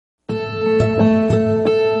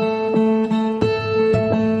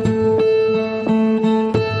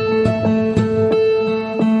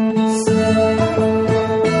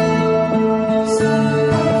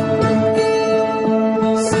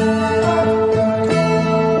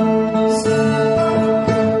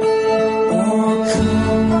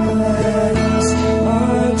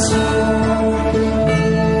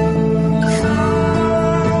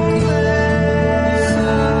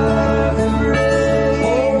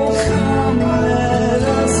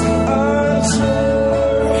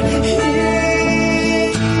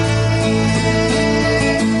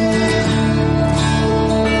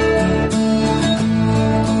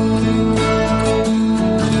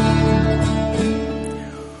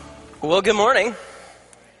Well, good morning.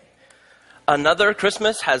 Another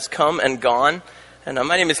Christmas has come and gone. And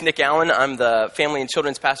my name is Nick Allen. I'm the family and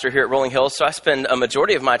children's pastor here at Rolling Hills. So I spend a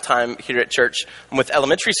majority of my time here at church with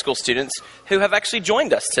elementary school students who have actually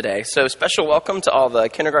joined us today. So special welcome to all the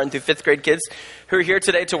kindergarten through fifth grade kids who are here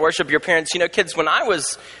today to worship your parents. You know, kids, when I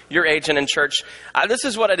was your age and in church, this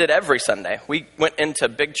is what I did every Sunday. We went into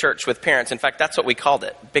big church with parents. In fact, that's what we called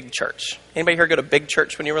it, big church. Anybody here go to big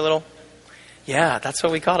church when you were little? Yeah, that's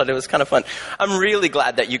what we called it. It was kind of fun. I'm really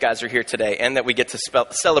glad that you guys are here today and that we get to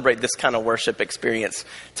celebrate this kind of worship experience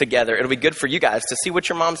together. It'll be good for you guys to see what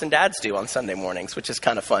your moms and dads do on Sunday mornings, which is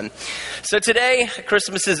kind of fun. So today,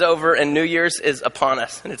 Christmas is over and New Year's is upon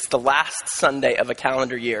us, and it's the last Sunday of a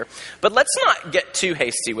calendar year. But let's not get too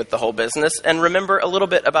hasty with the whole business and remember a little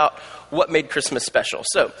bit about what made Christmas special.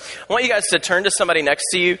 So I want you guys to turn to somebody next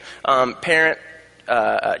to you, parent,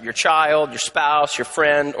 your child, your spouse, your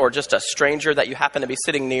friend, or just a stranger that you happen to be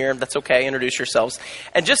sitting near. That's okay. Introduce yourselves.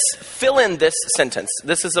 And just fill in this sentence.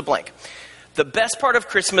 This is a blank. The best part of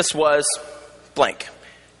Christmas was blank.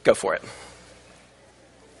 Go for it.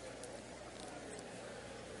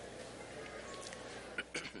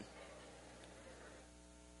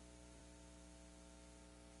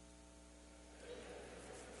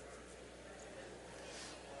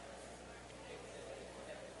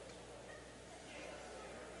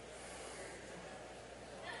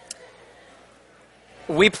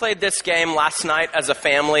 We played this game last night as a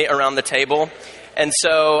family around the table, and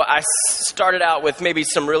so I started out with maybe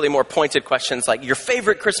some really more pointed questions like, your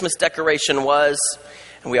favorite Christmas decoration was,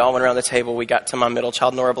 and we all went around the table. We got to my middle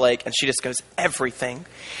child, Nora Blake, and she just goes, everything.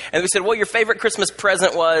 And we said, well, your favorite Christmas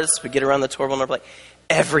present was, we get around the table, Nora Blake,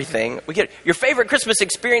 everything. We get your favorite Christmas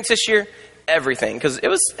experience this year, everything, because it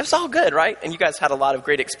was all good, right? And you guys had a lot of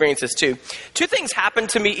great experiences too. Two things happen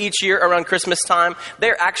to me each year around Christmas time.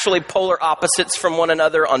 They're actually polar opposites from one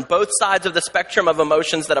another on both sides of the spectrum of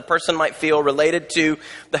emotions that a person might feel related to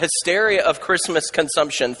the hysteria of Christmas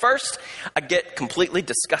consumption. First, I get completely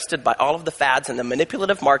disgusted by all of the fads and the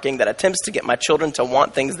manipulative marketing that attempts to get my children to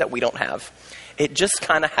want things that we don't have. It just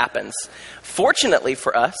kind of happens. Fortunately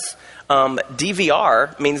for us,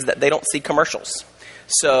 DVR means that they don't see commercials.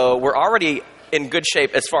 So we're already in good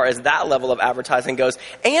shape as far as that level of advertising goes.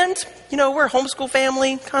 And, you know, we're a homeschool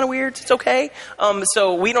family, kind of weird. It's okay.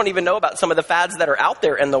 So we don't even know about some of the fads that are out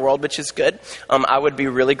there in the world, which is good. I would be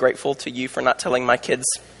really grateful to you for not telling my kids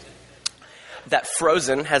that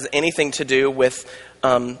Frozen has anything to do with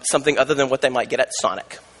something other than what they might get at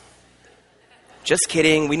Sonic. Just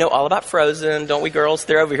kidding. We know all about Frozen, don't we, girls?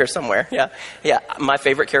 They're over here somewhere. Yeah. My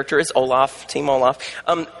favorite character is Olaf, Team Olaf.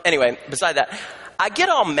 Anyway, beside that, I get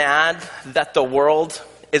all mad that the world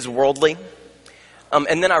is worldly.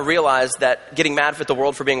 And then I realize that getting mad at the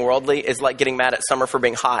world for being worldly is like getting mad at summer for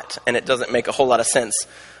being hot, and it doesn't make a whole lot of sense.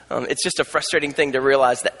 It's just a frustrating thing to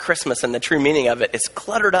realize that Christmas and the true meaning of it is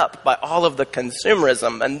cluttered up by all of the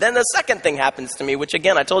consumerism. And then the second thing happens to me, which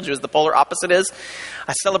again, I told you is the polar opposite is,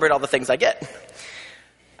 I celebrate all the things I get.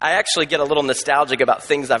 I actually get a little nostalgic about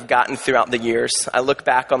things I've gotten throughout the years. I look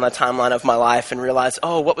back on the timeline of my life and realize,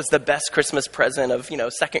 oh, what was the best Christmas present of,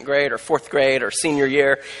 second grade or fourth grade or senior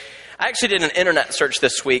year? I actually did an internet search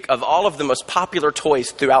this week of all of the most popular toys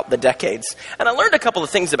throughout the decades. And I learned a couple of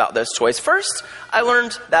things about those toys. First, I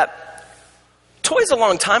learned that toys a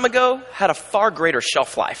long time ago had a far greater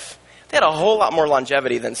shelf life. They had a whole lot more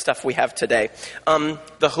longevity than stuff we have today.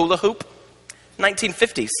 The hula hoop,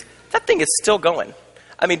 1950s. That thing is still going.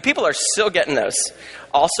 I mean, people are still getting those.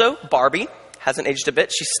 Also, Barbie hasn't aged a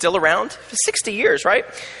bit. She's still around. 60 years, right?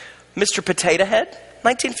 Mr. Potato Head,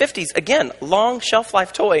 1950s. Again, long shelf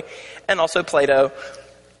life toy. And also Play-Doh,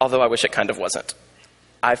 although I wish it kind of wasn't.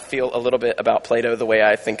 I feel a little bit about Play-Doh the way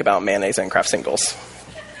I think about mayonnaise and Kraft Singles.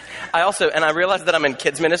 I realize that I'm in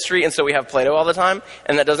kids ministry, and so we have Play-Doh all the time,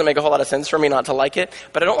 and that doesn't make a whole lot of sense for me not to like it,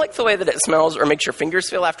 but I don't like the way that it smells or makes your fingers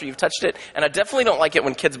feel after you've touched it, and I definitely don't like it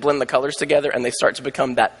when kids blend the colors together and they start to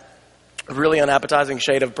become that really unappetizing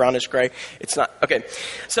shade of brownish gray. It's not, okay.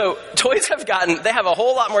 So toys have a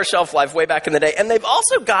whole lot more shelf life way back in the day, and they've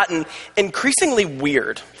also gotten increasingly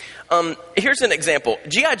weird. Here's an example.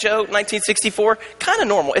 G.I. Joe, 1964, kind of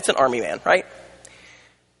normal. It's an army man, right?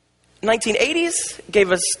 1980s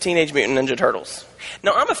gave us Teenage Mutant Ninja Turtles.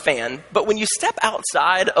 Now, I'm a fan, but when you step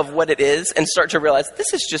outside of what it is and start to realize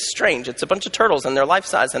this is just strange. It's a bunch of turtles and they're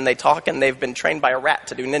life-size and they talk and they've been trained by a rat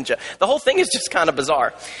to do ninja. The whole thing is just kind of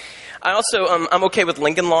bizarre. I also, I'm okay with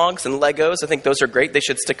Lincoln Logs and Legos. I think those are great. They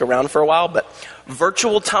should stick around for a while. But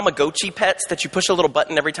virtual Tamagotchi pets that you push a little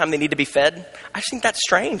button every time they need to be fed, I just think that's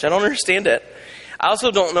strange. I don't understand it. I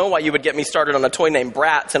also don't know why you would get me started on a toy named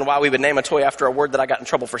Bratz and why we would name a toy after a word that I got in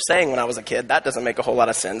trouble for saying when I was a kid. That doesn't make a whole lot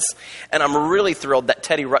of sense. And I'm really thrilled that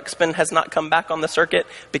Teddy Ruxpin has not come back on the circuit,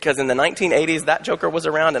 because in the 1980s, that Joker was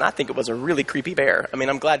around, and I think it was a really creepy bear. I mean,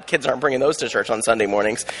 I'm glad kids aren't bringing those to church on Sunday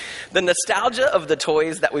mornings. The nostalgia of the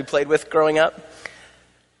toys that we played with growing up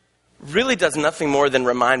really does nothing more than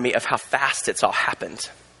remind me of how fast it's all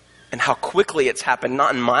happened and how quickly it's happened,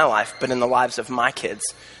 not in my life, but in the lives of my kids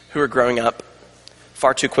who are growing up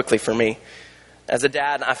far too quickly for me. As a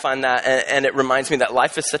dad, I find that, and it reminds me that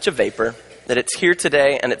life is such a vapor, that it's here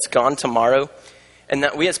today and it's gone tomorrow, and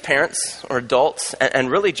that we as parents or adults, and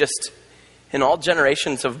really just in all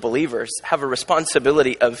generations of believers, have a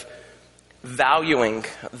responsibility of valuing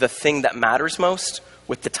the thing that matters most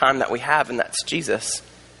with the time that we have, and that's Jesus.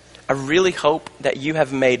 I really hope that you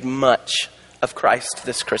have made much of Christ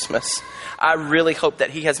this Christmas. I really hope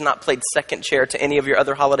that he has not played second chair to any of your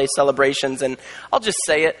other holiday celebrations. And I'll just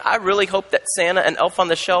say it, I really hope that Santa and Elf on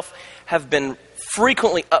the Shelf have been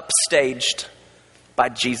frequently upstaged by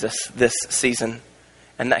Jesus this season,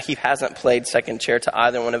 and that he hasn't played second chair to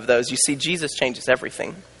either one of those. You see, Jesus changes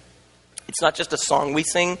everything. It's not just a song we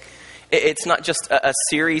sing. It's not just a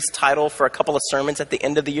series title for a couple of sermons at the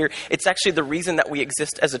end of the year. It's actually the reason that we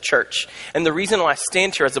exist as a church. And the reason why I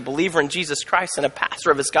stand here as a believer in Jesus Christ and a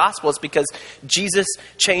pastor of his gospel is because Jesus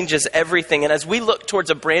changes everything. And as we look towards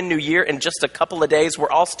a brand new year in just a couple of days,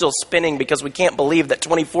 we're all still spinning because we can't believe that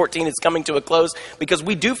 2014 is coming to a close, because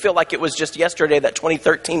we do feel like it was just yesterday that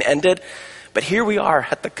 2013 ended. But here we are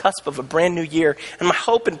at the cusp of a brand new year. And my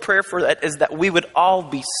hope and prayer for that is that we would all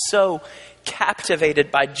be so captivated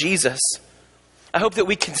by Jesus. I hope that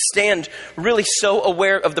we can stand really so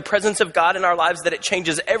aware of the presence of God in our lives that it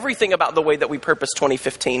changes everything about the way that we purpose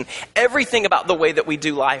 2015, everything about the way that we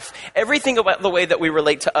do life, everything about the way that we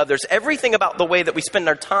relate to others, everything about the way that we spend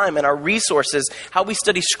our time and our resources, how we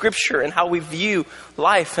study scripture and how we view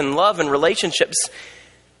life and love and relationships,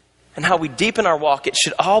 and how we deepen our walk. It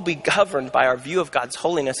should all be governed by our view of God's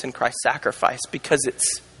holiness and Christ's sacrifice, because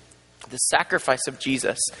it's the sacrifice of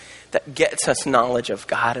Jesus that gets us knowledge of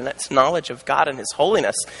God, and it's knowledge of God and his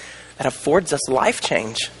holiness that affords us life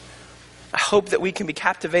change. I hope that we can be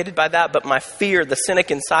captivated by that, but my fear, the cynic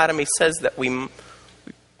inside of me, says that we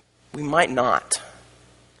might not.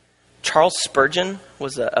 Charles Spurgeon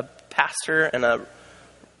was a pastor and a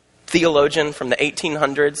theologian from the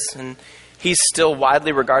 1800s, and he's still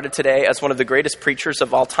widely regarded today as one of the greatest preachers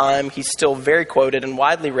of all time. He's still very quoted and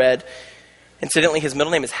widely read. Incidentally, his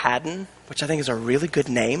middle name is Haddon, which I think is a really good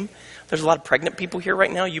name. There's a lot of pregnant people here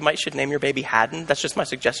right now. You should name your baby Haddon. That's just my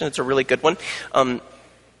suggestion. It's a really good one.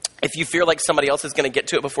 If you feel like somebody else is going to get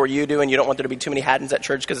to it before you do, and you don't want there to be too many Haddons at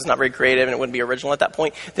church because it's not very creative and it wouldn't be original at that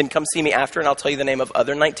point, then come see me after and I'll tell you the name of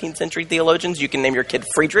other 19th century theologians. You can name your kid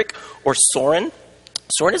Friedrich or Soren.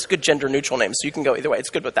 Soren is a good gender-neutral name, so you can go either way.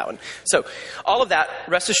 It's good with that one. So all of that,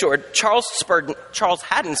 rest assured, Charles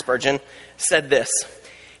Haddon Spurgeon said this: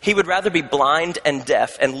 he would rather be blind and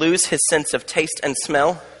deaf and lose his sense of taste and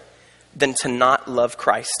smell than to not love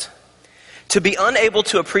Christ. To be unable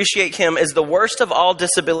to appreciate him is the worst of all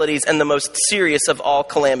disabilities and the most serious of all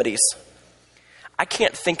calamities. I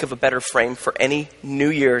can't think of a better frame for any New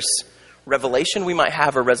Year's revelation we might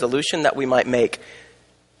have or resolution that we might make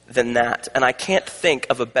than that. And I can't think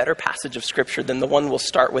of a better passage of Scripture than the one we'll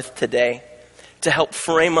start with today to help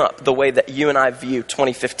frame up the way that you and I view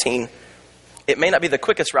 2015. It may not be the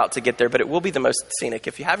quickest route to get there, but it will be the most scenic.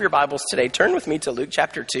 If you have your Bibles today, turn with me to Luke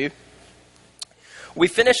chapter 2. We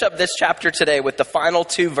finish up this chapter today with the final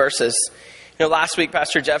two verses. Last week,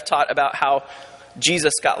 Pastor Jeff taught about how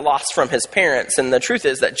Jesus got lost from his parents. And the truth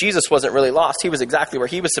is that Jesus wasn't really lost. He was exactly where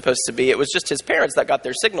he was supposed to be. It was just his parents that got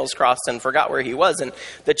their signals crossed and forgot where he was. And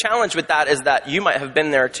the challenge with that is that you might have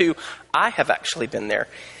been there too. I have actually been there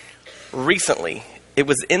recently. It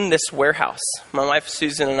was in this warehouse. My wife,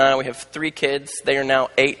 Susan, and I, we have 3 kids. They are now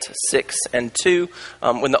 8, 6, and 2.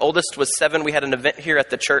 When the oldest was 7, we had an event here at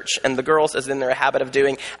the church, and the girls, as in their habit of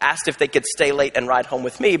doing, asked if they could stay late and ride home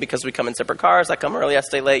with me because we come in separate cars. I come early, I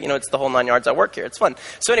stay late. It's the whole 9 yards. I work here. It's fun.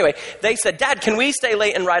 So anyway, they said, "Dad, can we stay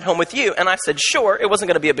late and ride home with you?" And I said, sure. It wasn't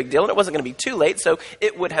going to be a big deal, and it wasn't going to be too late, so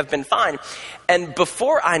it would have been fine. And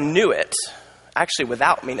before I knew it, actually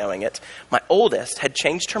without me knowing it, my oldest had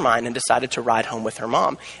changed her mind and decided to ride home with her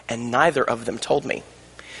mom, and neither of them told me.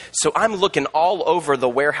 So I'm looking all over the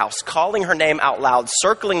warehouse, calling her name out loud,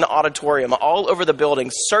 circling the auditorium, all over the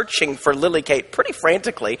building, searching for Lily Kate pretty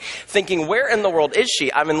frantically, thinking, where in the world is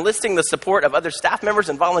she? I'm enlisting the support of other staff members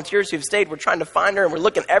and volunteers who've stayed. We're trying to find her, and we're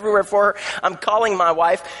looking everywhere for her. I'm calling my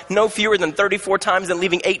wife no fewer than 34 times and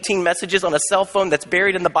leaving 18 messages on a cell phone that's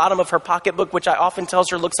buried in the bottom of her pocketbook, which I often tells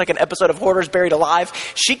her looks like an episode of Hoarders Buried Alive.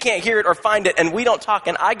 She can't hear it or find it, and we don't talk,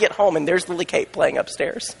 and I get home, and there's Lily Kate playing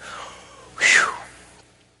upstairs. Whew.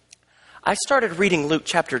 I started reading Luke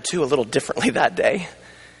chapter 2 a little differently that day,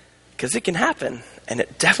 because it can happen, and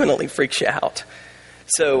it definitely freaks you out.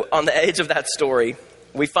 So on the edge of that story,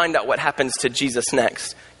 we find out what happens to Jesus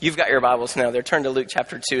next. You've got your Bibles now. They're turned to Luke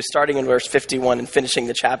chapter 2, starting in verse 51 and finishing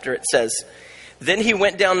the chapter. It says, "Then he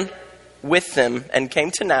went down with them and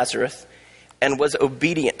came to Nazareth and was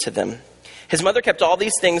obedient to them. His mother kept all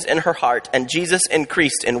these things in her heart, and Jesus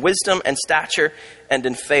increased in wisdom and stature and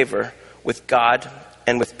in favor with God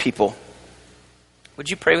and with people." Would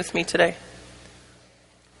you pray with me today?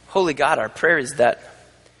 Holy God, our prayer is that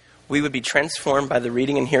we would be transformed by the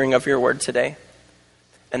reading and hearing of your word today,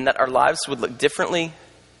 and that our lives would look differently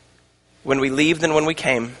when we leave than when we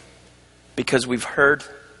came, because we've heard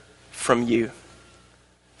from you.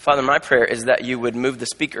 Father, my prayer is that you would move the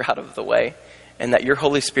speaker out of the way, and that your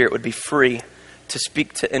Holy Spirit would be free to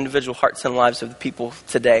speak to individual hearts and lives of the people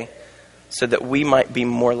today, so that we might be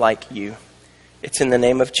more like you. It's in the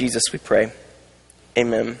name of Jesus we pray.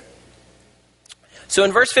 Amen. So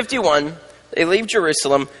in verse 51, they leave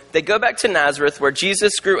Jerusalem. They go back to Nazareth, where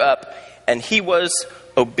Jesus grew up, and he was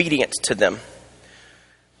obedient to them.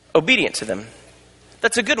 Obedient to them.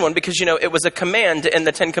 That's a good one because, it was a command in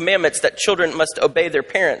the Ten Commandments that children must obey their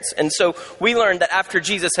parents. And so we learned that after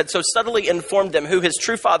Jesus had so subtly informed them who his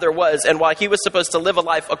true father was and why he was supposed to live a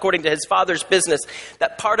life according to his father's business,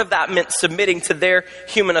 that part of that meant submitting to their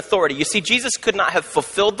human authority. You see, Jesus could not have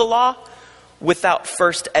fulfilled the law without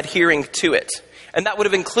first adhering to it. And that would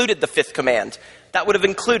have included the fifth command. That would have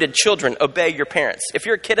included children, obey your parents. If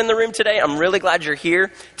you're a kid in the room today, I'm really glad you're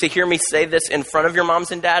here to hear me say this in front of your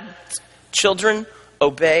moms and dads. Children,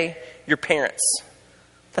 obey your parents.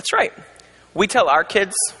 That's right. We tell our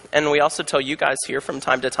kids, and we also tell you guys here from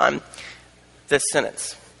time to time, this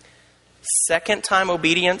sentence. Second time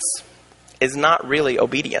obedience is not really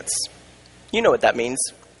obedience. You know what that means.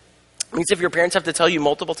 It means if your parents have to tell you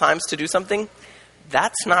multiple times to do something,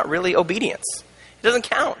 that's not really obedience. It doesn't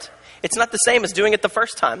count. It's not the same as doing it the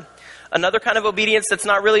first time. Another kind of obedience that's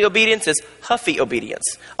not really obedience is huffy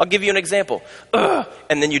obedience. I'll give you an example. Ugh,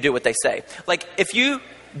 and then you do what they say. Like, if you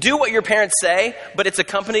do what your parents say, but it's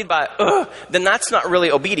accompanied by ugh, then that's not really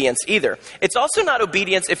obedience either. It's also not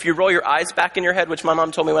obedience if you roll your eyes back in your head, which my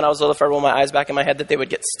mom told me when I was little, if I roll my eyes back in my head, that they would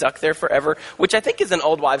get stuck there forever, which I think is an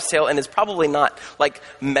old wives' tale and is probably not,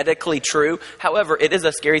 medically true. However, it is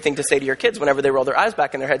a scary thing to say to your kids whenever they roll their eyes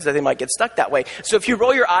back in their heads, that they might get stuck that way. So if you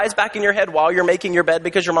roll your eyes back in your head while you're making your bed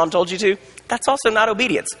because your mom told you to, that's also not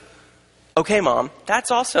obedience. Okay, Mom, that's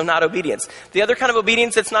also not obedience. The other kind of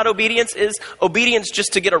obedience that's not obedience is obedience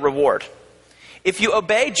just to get a reward. If you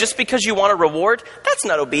obey just because you want a reward, that's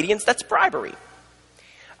not obedience, that's bribery.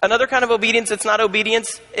 Another kind of obedience that's not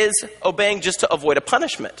obedience is obeying just to avoid a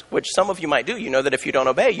punishment, which some of you might do. You know that if you don't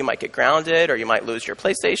obey, you might get grounded, or you might lose your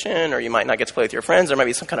PlayStation, or you might not get to play with your friends, or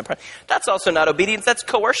maybe some kind of... That's also not obedience, that's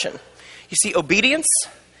coercion. You see, obedience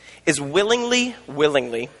is willingly,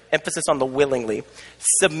 emphasis on the willingly,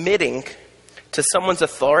 submitting to someone's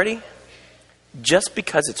authority just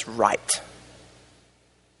because it's right.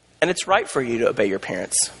 And it's right for you to obey your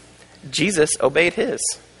parents. Jesus obeyed his.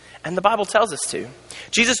 And the Bible tells us to.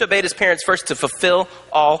 Jesus obeyed his parents first to fulfill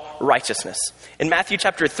all righteousness. In Matthew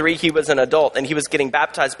chapter 3, he was an adult and he was getting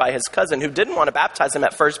baptized by his cousin who didn't want to baptize him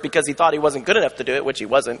at first because he thought he wasn't good enough to do it, which he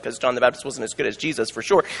wasn't, because John the Baptist wasn't as good as Jesus for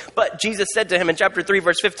sure. But Jesus said to him in chapter 3,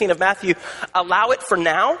 verse 15 of Matthew, "Allow it for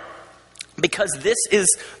now, because this is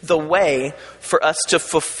the way for us to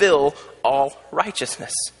fulfill all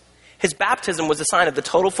righteousness." His baptism was a sign of the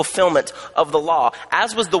total fulfillment of the law,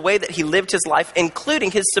 as was the way that he lived his life, including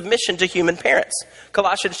his submission to human parents.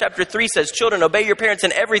 Colossians chapter 3 says, "Children, obey your parents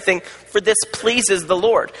in everything, for this pleases the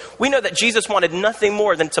Lord." We know that Jesus wanted nothing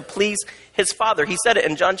more than to please his Father. He said it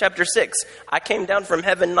in John chapter 6, "I came down from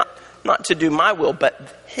heaven not to do my will, but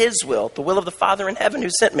his will, the will of the Father in heaven who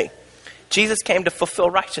sent me." Jesus came to fulfill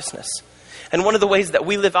righteousness. And one of the ways that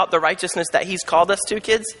we live out the righteousness that he's called us to,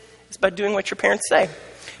 kids, is by doing what your parents say.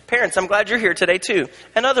 Parents, I'm glad you're here today too,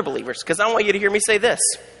 and other believers, because I want you to hear me say this.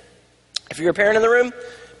 If you're a parent in the room,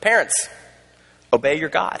 parents, obey your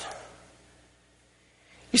God.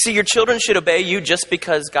 You see, your children should obey you just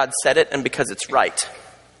because God said it and because it's right.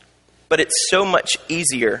 But it's so much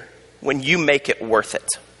easier when you make it worth it.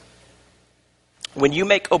 when you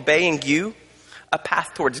make obeying you a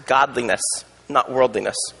path towards godliness, not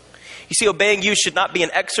worldliness. You see, obeying you should not be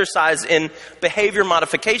an exercise in behavior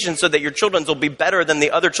modification so that your children will be better than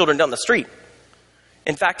the other children down the street.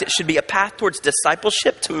 In fact, it should be a path towards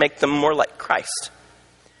discipleship to make them more like Christ.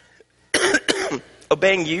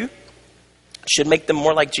 Obeying you should make them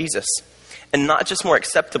more like Jesus and not just more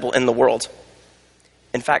acceptable in the world.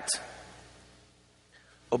 In fact,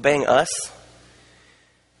 obeying us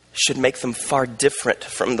should make them far different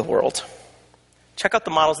from the world. Check out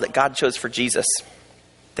the models that God chose for Jesus.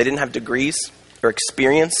 They didn't have degrees or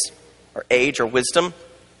experience or age or wisdom,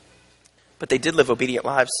 but they did live obedient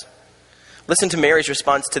lives. Listen to Mary's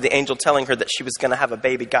response to the angel telling her that she was going to have a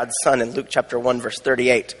baby, God's son, in Luke chapter 1, verse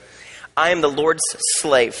 38. I am the Lord's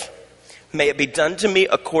slave. May it be done to me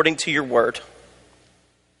according to your word.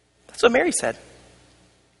 That's what Mary said.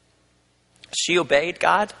 She obeyed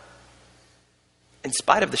God in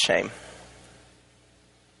spite of the shame.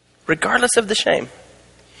 Regardless of the shame.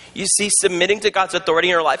 You see, submitting to God's authority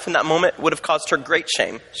in her life in that moment would have caused her great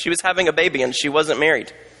shame. She was having a baby and she wasn't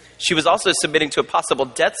married. She was also submitting to a possible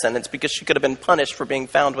death sentence because she could have been punished for being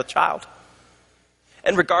found with child.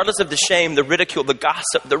 And regardless of the shame, the ridicule, the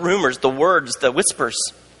gossip, the rumors, the words, the whispers,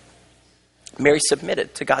 Mary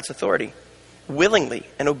submitted to God's authority willingly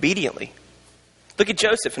and obediently. Look at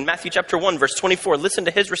Joseph in Matthew chapter 1, verse 24. Listen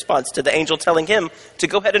to his response to the angel telling him to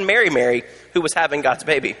go ahead and marry Mary, who was having God's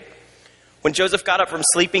baby. When Joseph got up from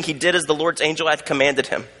sleeping, he did as the Lord's angel had commanded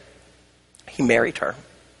him. He married her.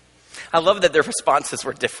 I love that their responses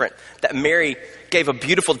were different, that Mary gave a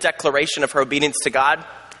beautiful declaration of her obedience to God,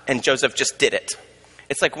 and Joseph just did it.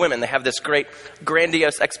 It's like women. They have this great,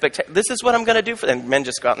 grandiose expectation. This is what I'm going to do for them. Men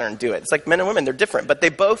just go out there and do it. It's like men and women. They're different, but they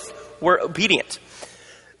both were obedient.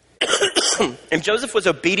 And Joseph was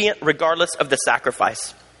obedient regardless of the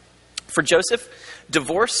sacrifice. For Joseph,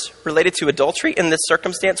 divorce related to adultery in this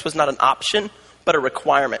circumstance was not an option, but a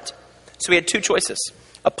requirement. So he had two choices,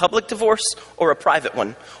 a public divorce or a private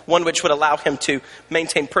one which would allow him to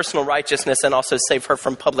maintain personal righteousness and also save her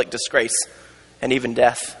from public disgrace and even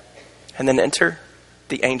death. And then enter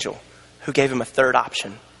the angel who gave him a third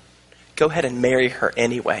option. Go ahead and marry her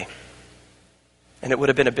anyway. And it would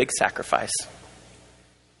have been a big sacrifice.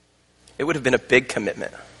 It would have been a big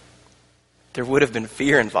commitment. There would have been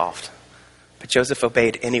fear involved. But Joseph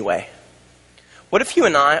obeyed anyway. What if you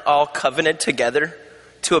and I all covenanted together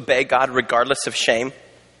to obey God regardless of shame?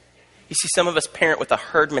 You see, some of us parent with a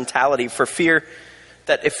herd mentality for fear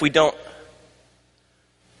that if we don't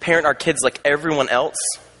parent our kids like everyone else,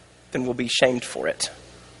 then we'll be shamed for it.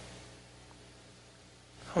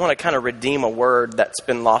 I want to kind of redeem a word that's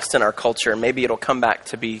been lost in our culture. Maybe it'll come back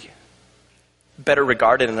to be better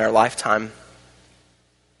regarded in our lifetime.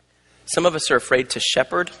 Some of us are afraid to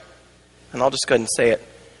shepherd, and I'll just go ahead and say it,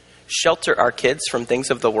 shelter our kids from things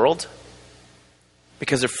of the world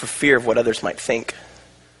because of for fear of what others might think,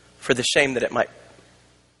 for the shame that it might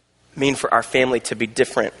mean for our family to be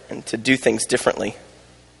different and to do things differently.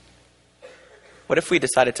 What if we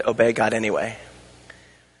decided to obey God anyway?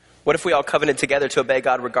 What if we all covenanted together to obey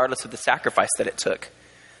God regardless of the sacrifice that it took?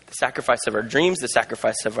 The sacrifice of our dreams, the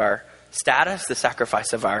sacrifice of our status, the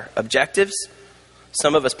sacrifice of our objectives.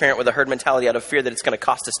 Some of us parent with a herd mentality out of fear that it's going to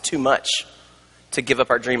cost us too much to give up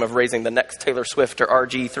our dream of raising the next Taylor Swift or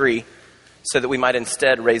RG3 so that we might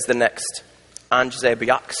instead raise the next Anje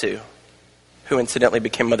Byaksu, who incidentally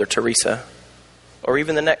became Mother Teresa, or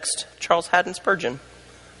even the next Charles Haddon Spurgeon.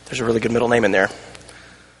 There's a really good middle name in there.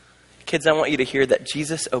 Kids, I want you to hear that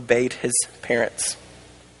Jesus obeyed his parents.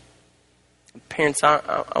 Parents, I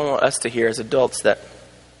want us to hear as adults that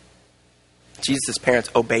Jesus' parents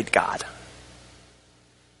obeyed God.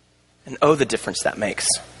 And oh, the difference that makes.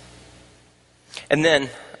 And then,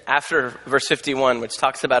 after verse 51, which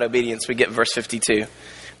talks about obedience, we get verse 52.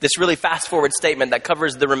 This really fast-forward statement that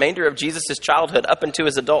covers the remainder of Jesus' childhood up into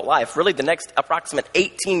his adult life. Really, the next approximate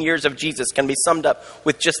 18 years of Jesus can be summed up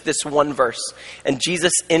with just this one verse. And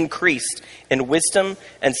Jesus increased in wisdom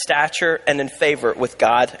and stature and in favor with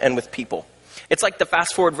God and with people. It's like the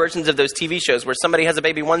fast-forward versions of those TV shows where somebody has a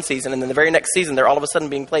baby one season and then the very next season they're all of a sudden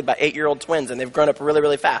being played by 8-year-old twins and they've grown up really,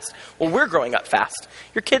 really fast. Well, we're growing up fast.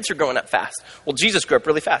 Your kids are growing up fast. Well, Jesus grew up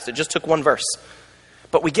really fast. It just took one verse.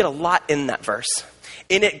 But we get a lot in that verse.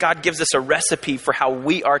 In it, God gives us a recipe for how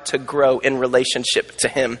we are to grow in relationship to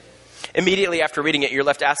him. Immediately after reading it, you're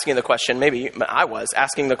left asking the question, maybe I was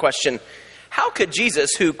asking the question, how could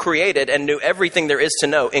Jesus, who created and knew everything there is to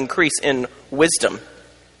know, increase in wisdom?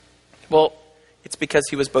 Well, it's because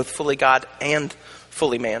he was both fully God and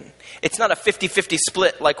fully man. It's not a 50-50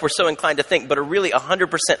 split like we're so inclined to think, but a really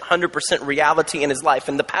 100% reality in his life.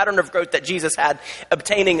 And the pattern of growth that Jesus had,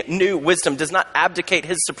 obtaining new wisdom, does not abdicate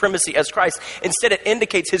his supremacy as Christ. Instead, it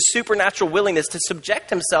indicates his supernatural willingness to subject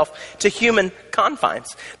himself to human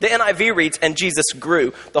confines. The NIV reads, and Jesus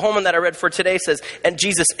grew. The Holman that I read for today says, and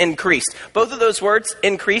Jesus increased. Both of those words,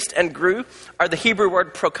 increased and grew, are the Hebrew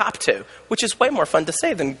word prokopto, which is way more fun to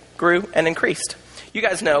say than grew and increased. You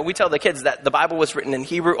guys know, we tell the kids that the Bible was written in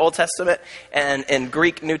Hebrew Old Testament and in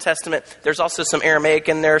Greek New Testament. There's also some Aramaic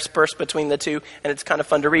in there dispersed between the two, and it's kind of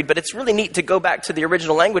fun to read. But it's really neat to go back to the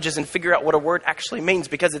original languages and figure out what a word actually means,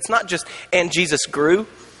 because it's not just, and Jesus grew.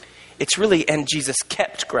 It's really, and Jesus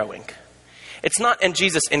kept growing. It's not, and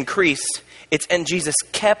Jesus increased. It's, and Jesus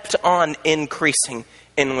kept on increasing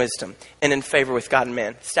in wisdom and in favor with God and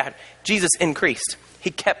man. Jesus increased.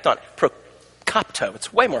 He kept on. Prokopto.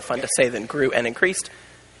 It's way more fun to say than grew and increased.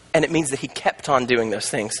 And it means that he kept on doing those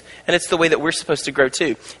things. And it's the way that we're supposed to grow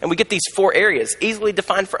too. And we get these 4 areas easily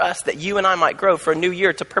defined for us that you and I might grow for a new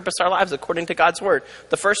year to purpose our lives according to God's word.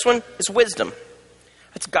 The first one is wisdom.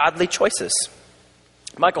 It's godly choices.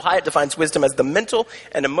 Michael Hyatt defines wisdom as the mental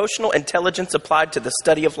and emotional intelligence applied to the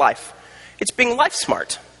study of life. It's being life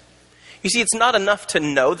smart. You see, it's not enough to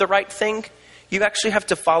know the right thing. You actually have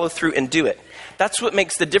to follow through and do it. That's what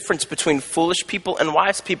makes the difference between foolish people and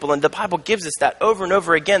wise people. And the Bible gives us that over and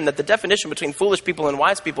over again, that the definition between foolish people and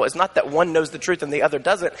wise people is not that one knows the truth and the other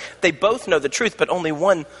doesn't. They both know the truth, but only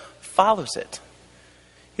one follows it.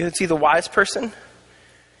 You see the wise person?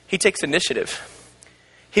 He takes initiative.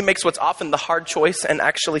 He makes what's often the hard choice and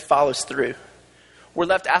actually follows through. We're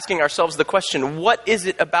left asking ourselves the question, what is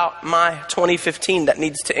it about my 2015 that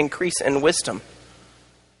needs to increase in wisdom?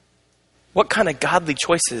 What kind of godly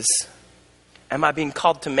choices am I being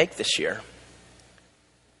called to make this year?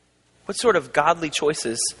 What sort of godly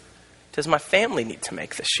choices does my family need to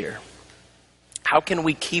make this year? How can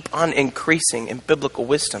we keep on increasing in biblical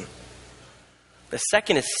wisdom? The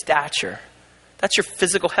second is stature. That's your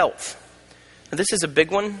physical health. Now, this is a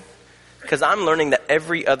big one because I'm learning that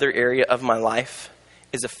every other area of my life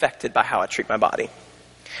is affected by how I treat my body.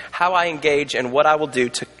 How I engage and what I will do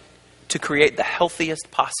to create the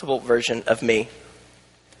healthiest possible version of me.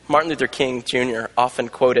 Martin Luther King Jr. often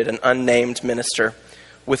quoted an unnamed minister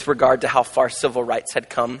with regard to how far civil rights had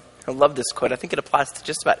come. I love this quote. I think it applies to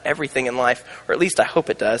just about everything in life, or at least I hope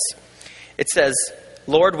it does. It says,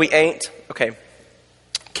 Lord, we ain't... Okay,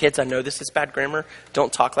 kids, I know this is bad grammar.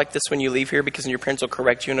 Don't talk like this when you leave here because your parents will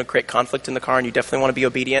correct you and it'll create conflict in the car and you definitely want to be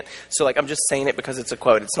obedient. So I'm just saying it because it's a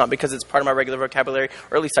quote. It's not because it's part of my regular vocabulary,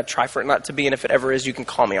 or at least I try for it not to be. And if it ever is, you can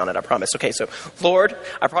call me on it, I promise. Okay, so Lord,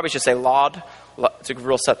 I probably should say Lord. It's a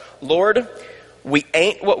real stuff. Lord, we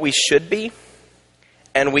ain't what we should be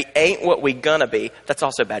and we ain't what we gonna be. That's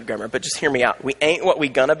also bad grammar, but just hear me out. We ain't what we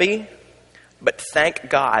gonna be, but thank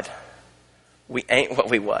God we ain't what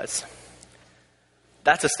we was.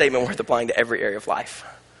 That's a statement worth applying to every area of life.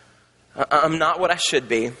 I'm not what I should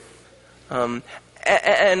be. And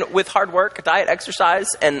with hard work, diet, exercise,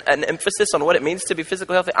 and an emphasis on what it means to be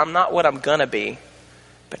physically healthy, I'm not what I'm going to be.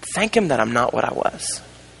 But thank him that I'm not what I was.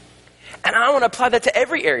 And I want to apply that to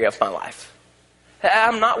every area of my life.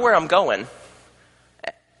 I'm not where I'm going,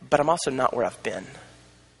 but I'm also not where I've been.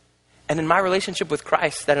 And in my relationship with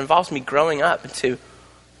Christ, that involves me growing up to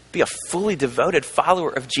be a fully devoted follower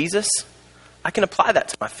of Jesus. I can apply that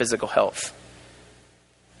to my physical health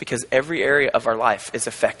because every area of our life is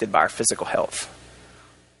affected by our physical health.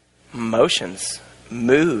 Emotions,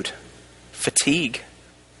 mood, fatigue,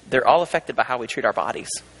 they're all affected by how we treat our bodies.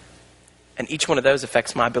 And each one of those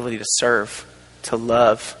affects my ability to serve, to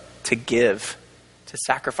love, to give, to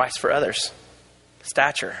sacrifice for others.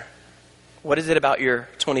 Stature. What is it about your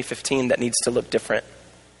 2015 that needs to look different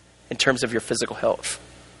in terms of your physical health?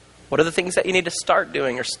 What are the things that you need to start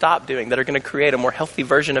doing or stop doing that are going to create a more healthy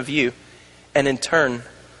version of you, and in turn,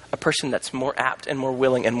 a person that's more apt and more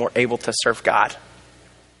willing and more able to serve God?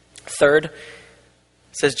 Third, it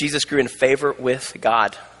says Jesus grew in favor with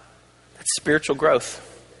God. That's spiritual growth.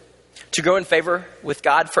 To grow in favor with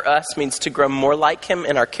God for us means to grow more like him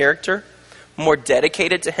in our character, more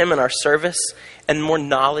dedicated to him in our service, and more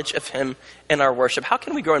knowledge of him in our worship. How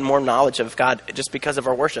can we grow in more knowledge of God just because of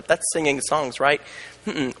our worship? That's singing songs, right?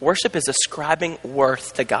 Worship is ascribing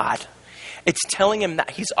worth to God. It's telling him that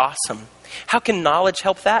he's awesome. How can knowledge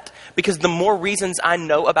help that? Because the more reasons I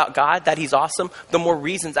know about God that he's awesome, the more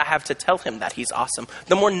reasons I have to tell him that he's awesome.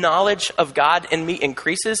 The more knowledge of God in me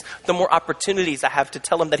increases, the more opportunities I have to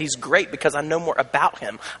tell him that he's great because I know more about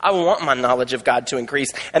him. I want my knowledge of God to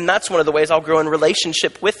increase. And that's one of the ways I'll grow in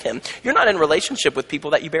relationship with him. You're not in relationship with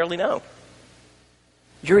people that you barely know.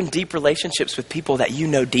 You're in deep relationships with people that you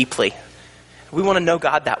know deeply. We want to know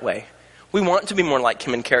God that way. We want to be more like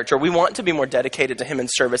him in character. We want to be more dedicated to him in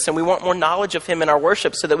service. And we want more knowledge of him in our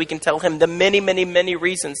worship so that we can tell him the many, many, many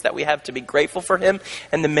reasons that we have to be grateful for him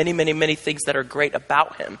and the many, many, many things that are great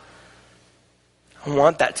about him. I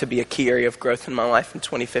want that to be a key area of growth in my life in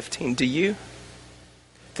 2015. Do you?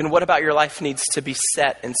 Then what about your life needs to be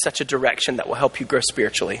set in such a direction that will help you grow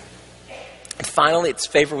spiritually? And finally, it's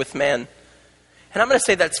favor with man. And I'm going to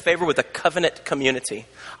say that's favor with a covenant community.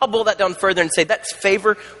 I'll boil that down further and say that's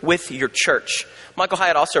favor with your church. Michael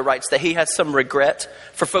Hyatt also writes that he has some regret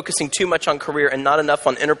for focusing too much on career and not enough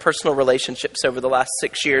on interpersonal relationships over the last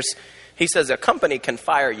 6 years. He says a company can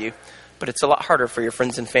fire you, but it's a lot harder for your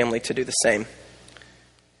friends and family to do the same.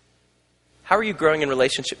 How are you growing in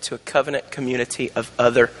relationship to a covenant community of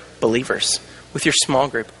other believers? With your small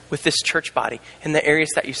group, with this church body, in the areas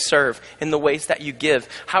that you serve, in the ways that you give?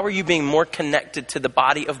 How are you being more connected to the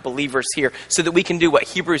body of believers here so that we can do what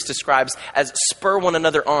Hebrews describes as spur one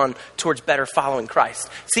another on towards better following Christ?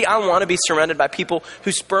 See, I want to be surrounded by people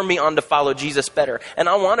who spur me on to follow Jesus better. And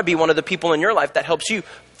I want to be one of the people in your life that helps you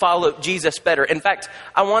follow Jesus better. In fact,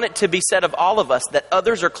 I want it to be said of all of us that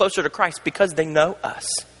others are closer to Christ because they know us.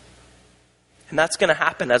 And that's going to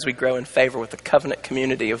happen as we grow in favor with the covenant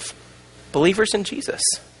community of believers in Jesus.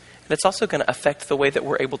 And it's also going to affect the way that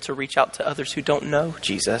we're able to reach out to others who don't know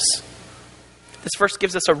Jesus. This verse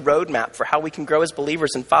gives us a roadmap for how we can grow as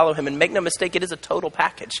believers and follow him. And make no mistake, it is a total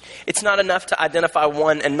package. It's not enough to identify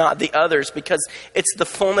one and not the others because it's the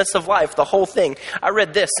fullness of life, the whole thing. I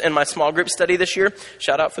read this in my small group study this year.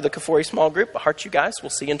 Shout out for the Kafori small group. Heart you guys.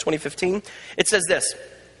 We'll see you in 2015. It says this: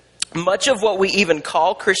 much of what we even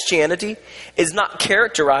call Christianity is not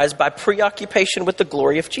characterized by preoccupation with the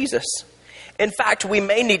glory of Jesus. In fact, we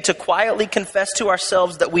may need to quietly confess to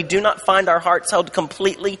ourselves that we do not find our hearts held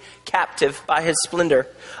completely captive by his splendor.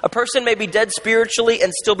 A person may be dead spiritually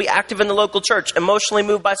and still be active in the local church, emotionally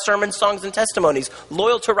moved by sermons, songs, and testimonies,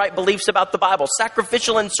 loyal to right beliefs about the Bible,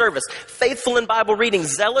 sacrificial in service, faithful in Bible reading,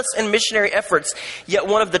 zealous in missionary efforts. Yet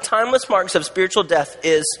one of the timeless marks of spiritual death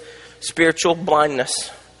is spiritual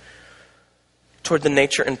blindness toward the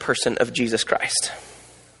nature and person of Jesus Christ.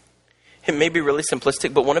 It may be really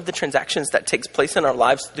simplistic, but one of the transactions that takes place in our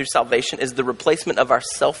lives through salvation is the replacement of our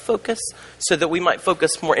self-focus so that we might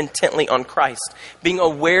focus more intently on Christ, being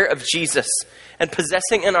aware of Jesus and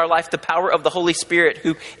possessing in our life the power of the Holy Spirit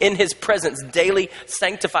who in his presence daily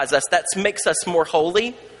sanctifies us. That makes us more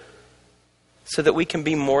holy so that we can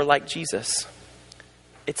be more like Jesus.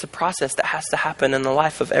 It's a process that has to happen in the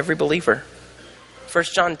life of every believer. 1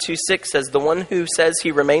 John 2:6 says, the one who says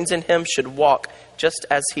he remains in him should walk just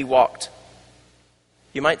as he walked.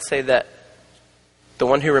 You might say that the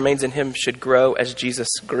one who remains in him should grow as Jesus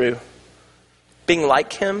grew. Being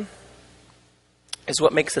like him is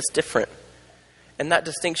what makes us different. And that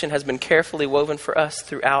distinction has been carefully woven for us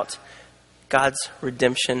throughout God's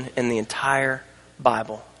redemption in the entire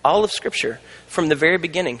Bible. All of Scripture, from the very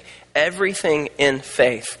beginning, everything in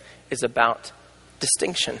faith is about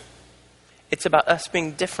distinction. It's about us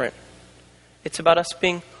being different. It's about us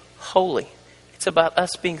being holy. It's about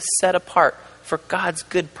us being set apart for God's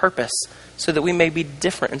good purpose so that we may be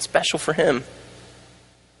different and special for him.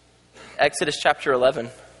 Exodus chapter 11.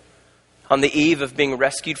 On the eve of being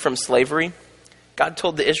rescued from slavery, God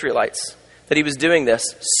told the Israelites that he was doing this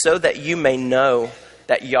so that you may know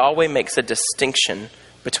that Yahweh makes a distinction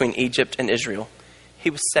between Egypt and Israel. He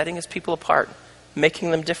was setting his people apart,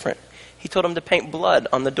 making them different. He told them to paint blood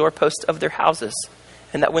on the doorposts of their houses,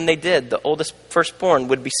 and that when they did, the oldest firstborn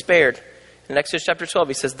would be spared. In Exodus chapter 12,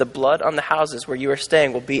 he says, the blood on the houses where you are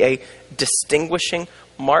staying will be a distinguishing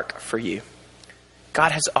mark for you.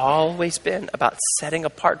 God has always been about setting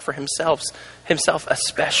apart for himself a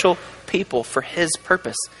special people for his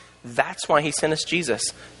purpose. That's why he sent us Jesus,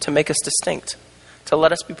 to make us distinct, to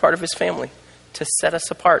let us be part of his family, to set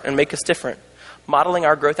us apart and make us different. Modeling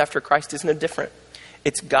our growth after Christ is no different.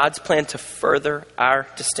 It's God's plan to further our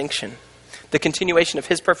distinction. The continuation of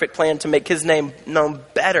his perfect plan to make his name known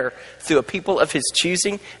better through a people of his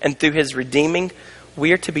choosing and through his redeeming.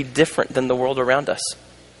 We are to be different than the world around us.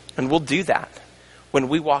 And we'll do that when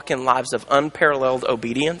we walk in lives of unparalleled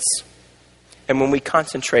obedience and when we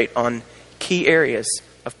concentrate on key areas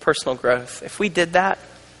of personal growth. If we did that,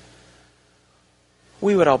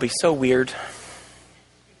 we would all be so weird.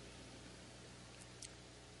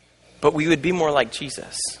 But we would be more like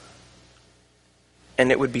Jesus.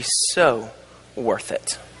 And it would be so worth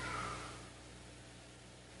it.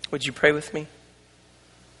 Would you pray with me?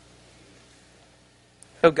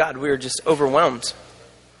 Oh God, we are just overwhelmed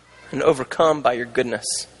and overcome by your goodness.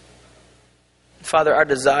 Father, our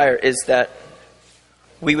desire is that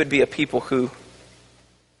we would be a people who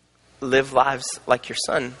live lives like your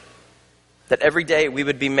son. That every day we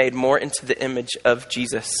would be made more into the image of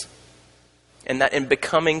Jesus. And that in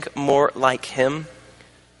becoming more like him,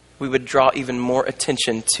 we would draw even more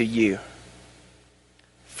attention to you.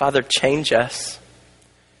 Father, change us.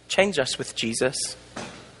 Change us with Jesus.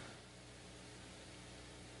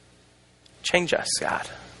 Change us, God.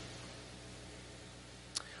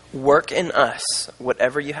 Work in us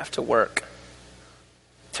whatever you have to work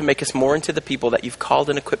to make us more into the people that you've called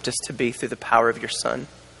and equipped us to be through the power of your Son.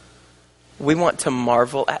 We want to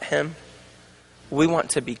marvel at him. We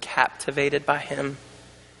want to be captivated by him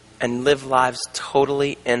and live lives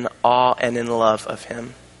totally in awe and in love of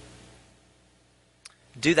him.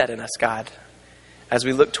 Do that in us, God. As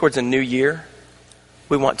we look towards a new year,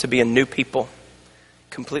 we want to be a new people,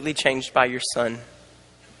 completely changed by your Son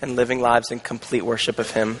and living lives in complete worship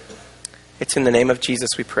of him. It's in the name of Jesus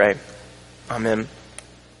we pray. Amen.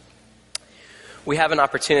 We have an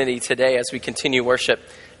opportunity today as we continue worship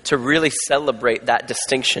to really celebrate that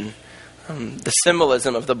distinction. The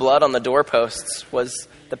symbolism of the blood on the doorposts was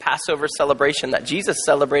the Passover celebration that Jesus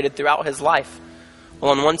celebrated throughout his life.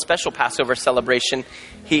 Well, on one special Passover celebration,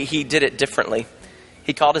 he did it differently.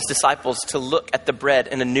 He called his disciples to look at the bread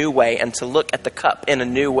in a new way and to look at the cup in a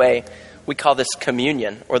new way. We call this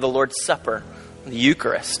communion or the Lord's Supper, the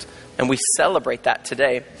Eucharist. And we celebrate that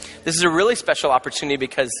today. This is a really special opportunity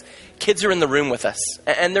because kids are in the room with us.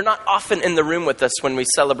 And they're not often in the room with us when we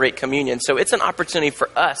celebrate communion. So it's an opportunity for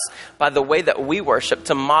us, by the way that we worship,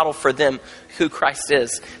 to model for them who Christ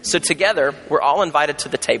is. So together, we're all invited to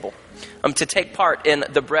the table to take part in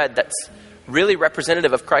the bread that's really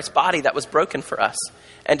representative of Christ's body that was broken for us.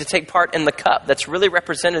 And to take part in the cup that's really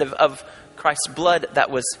representative of Christ's blood that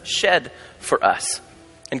was shed for us.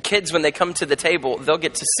 And kids, when they come to the table, they'll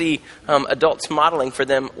get to see adults modeling for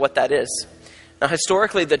them what that is. Now,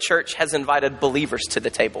 historically, the church has invited believers to the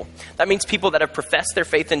table. That means people that have professed their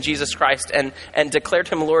faith in Jesus Christ and declared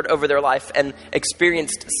him Lord over their life and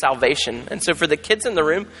experienced salvation. And so for the kids in the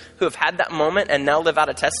room who have had that moment and now live out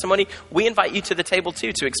a testimony, we invite you to the table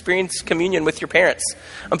too, to experience communion with your parents.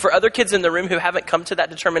 For other kids in the room who haven't come to that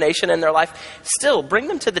determination in their life, still bring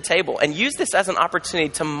them to the table and use this as an opportunity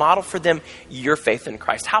to model for them your faith in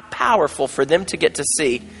Christ. How powerful for them to get to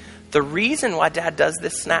see the reason why dad does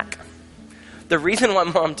this snack. The reason why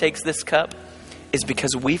mom takes this cup is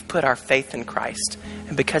because we've put our faith in Christ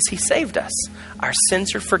and because he saved us. Our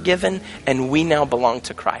sins are forgiven and we now belong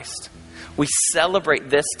to Christ. We celebrate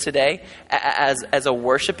this today as a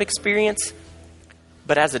worship experience,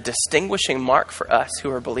 but as a distinguishing mark for us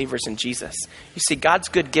who are believers in Jesus. You see, God's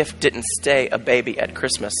good gift didn't stay a baby at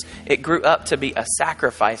Christmas. It grew up to be a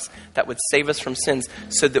sacrifice that would save us from sins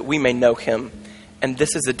so that we may know him. And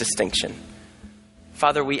this is a distinction.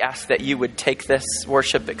 Father, we ask that you would take this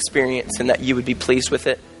worship experience and that you would be pleased with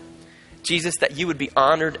it. Jesus, that you would be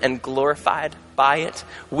honored and glorified by it.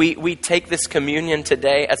 We take this communion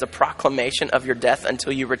today as a proclamation of your death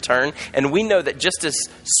until you return. And we know that just as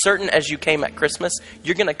certain as you came at Christmas,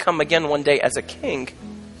 you're going to come again one day as a king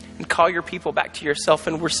and call your people back to yourself.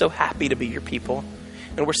 And we're so happy to be your people.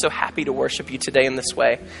 And we're so happy to worship you today in this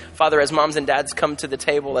way. Father, as moms and dads come to the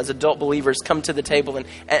table, as adult believers come to the table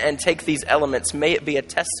and take these elements, may it be a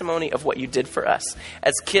testimony of what you did for us.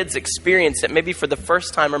 As kids experience it, maybe for the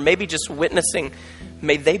first time or maybe just witnessing,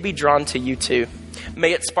 may they be drawn to you too.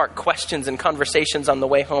 May it spark questions and conversations on the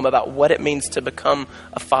way home about what it means to become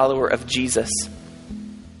a follower of Jesus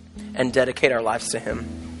and dedicate our lives to him.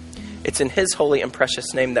 It's in his holy and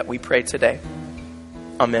precious name that we pray today.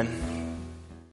 Amen.